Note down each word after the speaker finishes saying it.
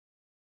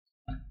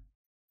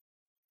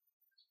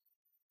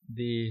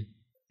The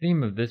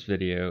theme of this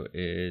video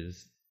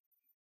is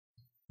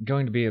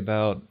going to be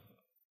about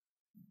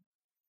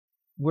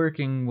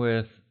working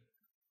with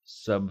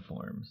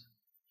subforms.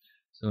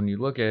 So when you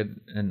look at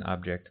an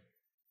object,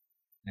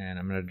 and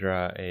I'm going to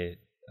draw a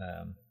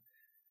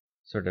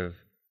sort of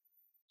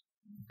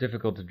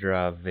difficult to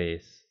draw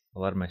vase. A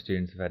lot of my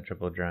students have had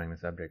trouble drawing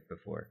this object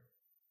before.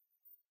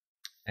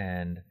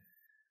 And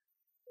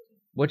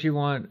what you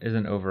want is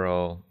an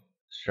overall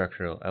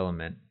structural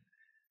element,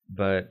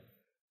 but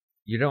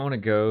you don't want to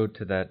go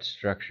to that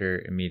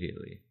structure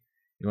immediately.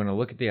 You want to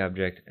look at the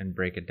object and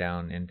break it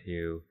down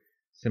into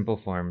simple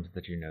forms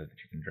that you know that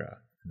you can draw.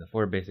 And the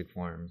four basic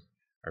forms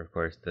are, of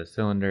course, the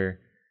cylinder,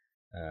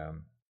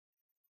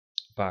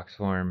 box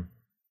form,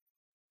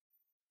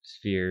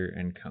 sphere,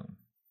 and cone.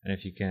 And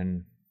if you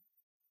can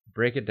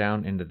break it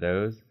down into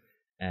those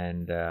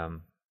and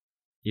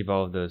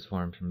evolve those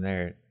forms from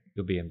there,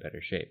 you'll be in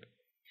better shape.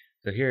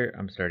 So here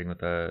I'm starting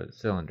with a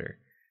cylinder.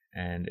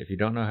 And if you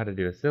don't know how to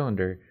do a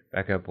cylinder,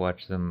 back up,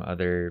 watch some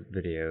other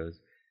videos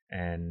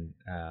and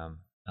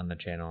on the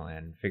channel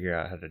and figure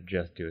out how to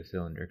just do a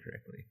cylinder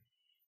correctly.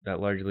 That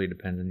largely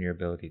depends on your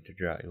ability to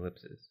draw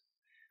ellipses.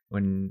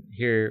 When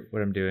here,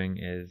 what I'm doing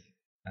is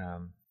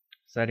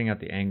setting out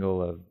the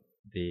angle of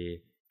the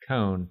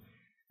cone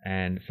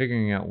and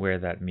figuring out where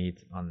that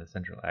meets on the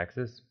central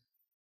axis.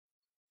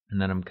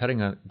 And then I'm cutting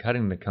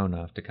the cone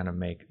off to kind of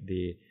make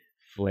the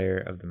flare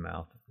of the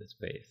mouth of this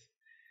vase.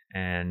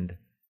 And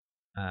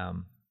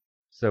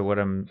so what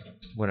I'm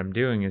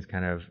doing is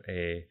kind of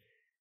a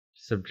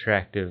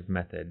subtractive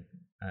method.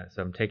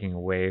 So I'm taking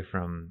away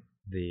from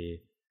the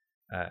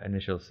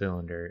initial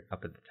cylinder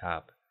up at the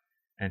top.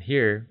 And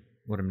here,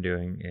 what I'm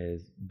doing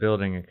is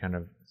building a kind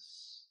of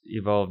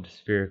evolved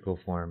spherical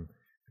form,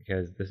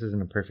 because this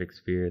isn't a perfect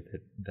sphere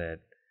that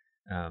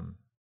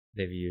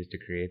they've used to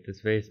create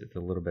this vase. It's a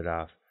little bit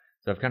off.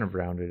 So I've kind of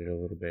rounded it a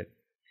little bit.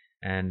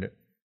 And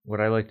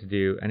what I like to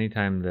do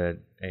anytime that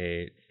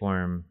a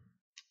form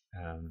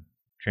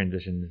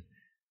transitions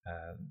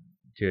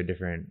to a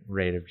different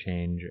rate of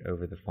change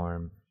over the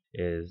form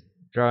is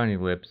draw an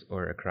ellipse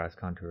or a cross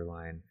contour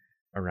line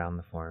around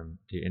the form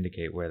to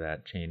indicate where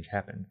that change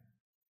happened.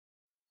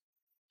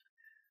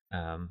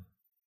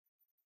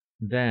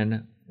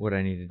 Then what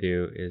I need to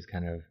do is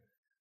kind of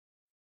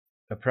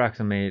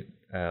approximate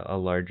a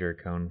larger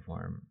cone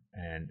form,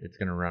 and it's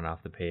going to run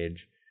off the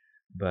page,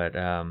 but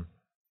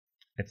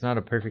it's not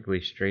a perfectly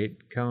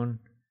straight cone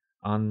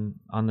on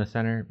the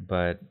center,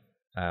 but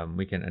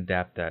we can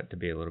adapt that to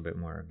be a little bit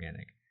more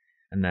organic.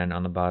 And then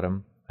on the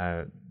bottom,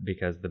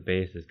 because the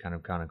base is kind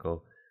of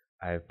conical,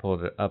 I've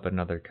pulled it up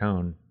another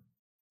cone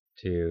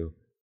to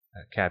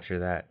capture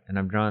that, and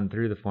I'm drawn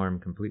through the form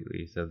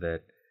completely so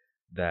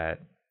that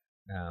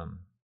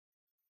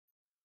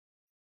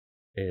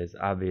is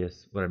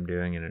obvious what I'm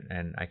doing,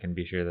 and I can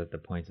be sure that the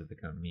points of the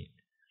cone meet.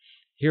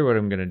 Here what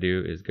I'm going to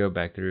do is go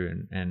back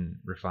through and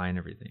refine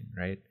everything,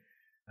 right?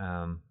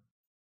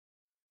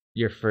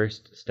 Your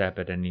first step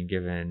at any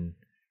given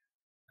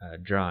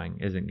drawing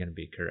isn't going to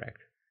be correct.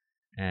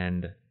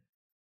 And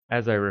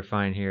as I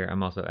refine here,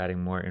 I'm also adding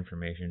more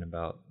information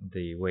about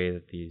the way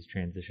that these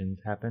transitions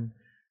happen.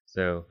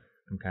 So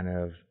I'm kind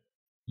of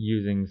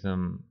using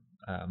some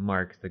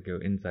marks that go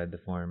inside the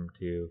form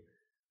to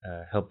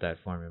help that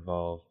form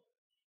evolve.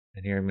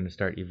 And here I'm going to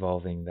start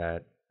evolving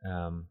that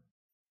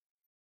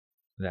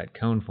that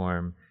cone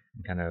form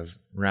and kind of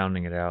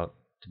rounding it out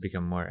to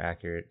become more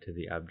accurate to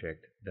the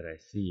object that I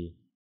see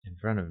in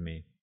front of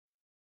me.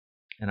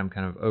 And I'm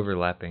kind of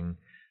overlapping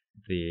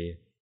the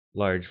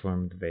large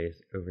form of the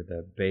vase over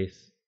the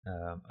base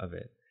of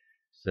it.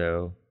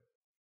 So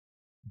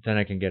then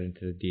I can get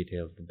into the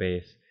details of the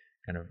base,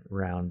 kind of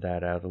round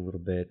that out a little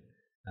bit.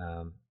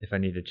 If I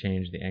need to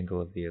change the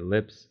angle of the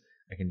ellipse,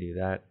 I can do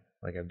that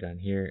like I've done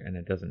here, and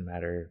it doesn't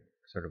matter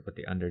sort of what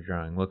the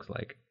underdrawing looks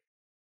like.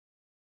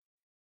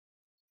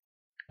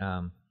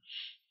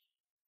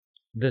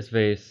 This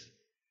vase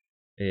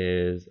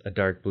is a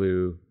dark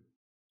blue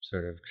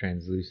sort of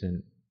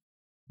translucent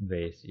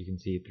vase. You can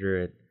see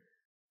through it.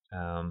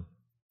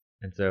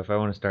 And so if I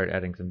want to start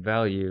adding some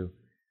value,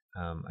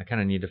 I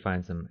kind of need to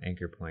find some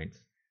anchor points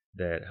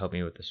that help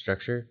me with the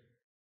structure.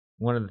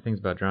 One of the things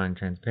about drawing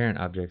transparent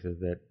objects is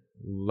that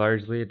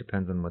largely it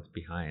depends on what's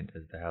behind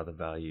as to how the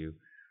value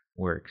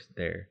works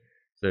there.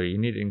 So you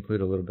need to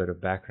include a little bit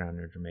of background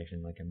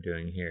information like I'm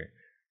doing here.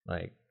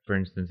 Like, for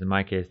instance, in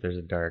my case, there's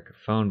a dark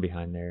phone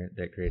behind there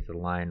that creates a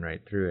line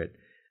right through it.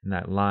 And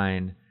that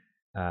line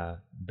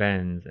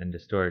bends and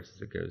distorts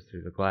as it goes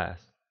through the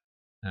glass.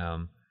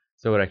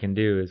 So what I can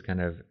do is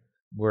kind of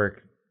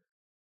work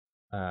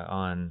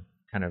on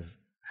kind of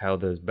how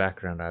those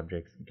background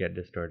objects get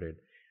distorted.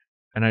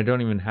 And I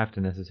don't even have to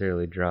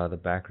necessarily draw the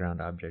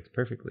background objects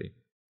perfectly.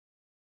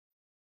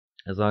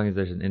 As long as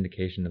there's an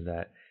indication of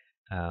that,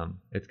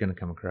 it's going to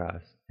come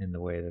across in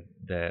the way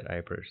that I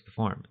approach the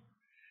form.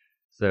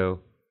 So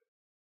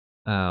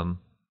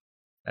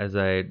as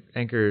I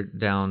anchor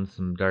down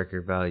some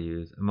darker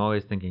values, I'm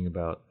always thinking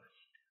about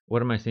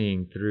what am I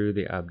seeing through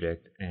the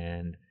object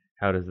and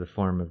how does the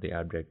form of the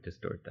object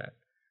distort that.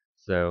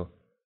 So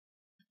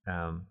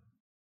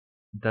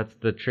That's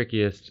the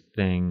trickiest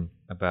thing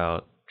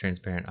about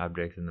transparent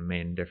objects and the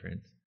main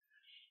difference.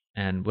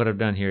 And what I've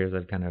done here is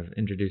I've kind of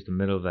introduced a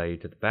middle value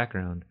to the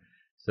background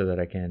so that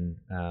I can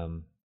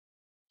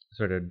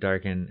sort of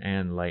darken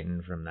and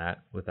lighten from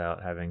that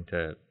without having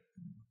to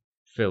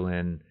fill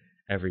in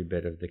every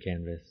bit of the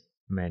canvas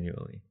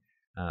manually.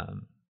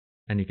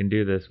 And you can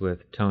do this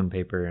with tone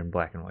paper and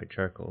black and white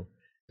charcoal.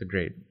 It's a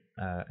great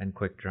and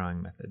quick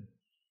drawing method.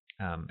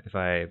 If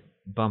I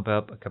bump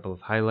up a couple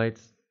of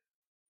highlights,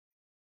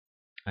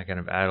 I kind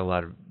of add a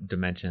lot of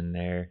dimension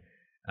there.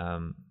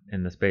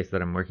 In the space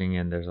that I'm working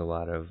in, there's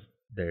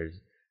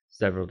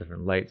several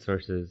different light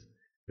sources.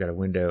 We've got a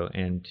window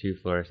and 2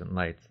 fluorescent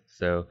lights,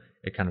 so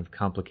it kind of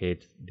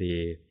complicates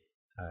the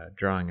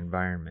drawing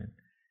environment.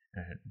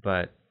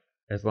 But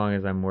as long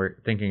as I'm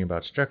thinking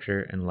about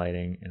structure and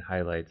lighting and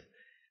highlights,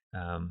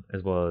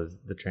 as well as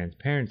the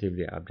transparency of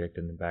the object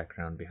and the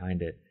background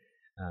behind it,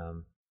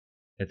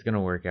 it's going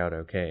to work out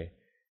okay.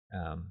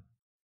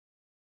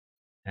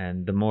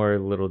 And the more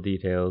little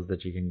details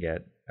that you can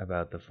get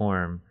about the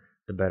form,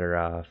 the better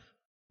off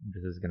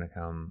this is going to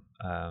come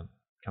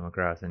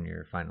across in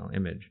your final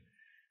image.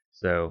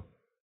 So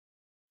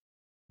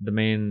the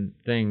main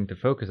thing to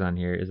focus on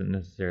here isn't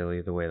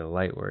necessarily the way the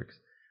light works,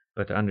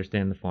 but to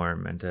understand the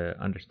form and to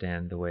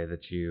understand the way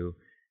that you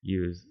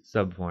use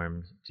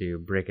subforms to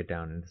break it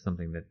down into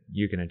something that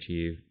you can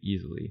achieve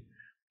easily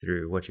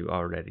through what you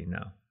already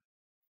know.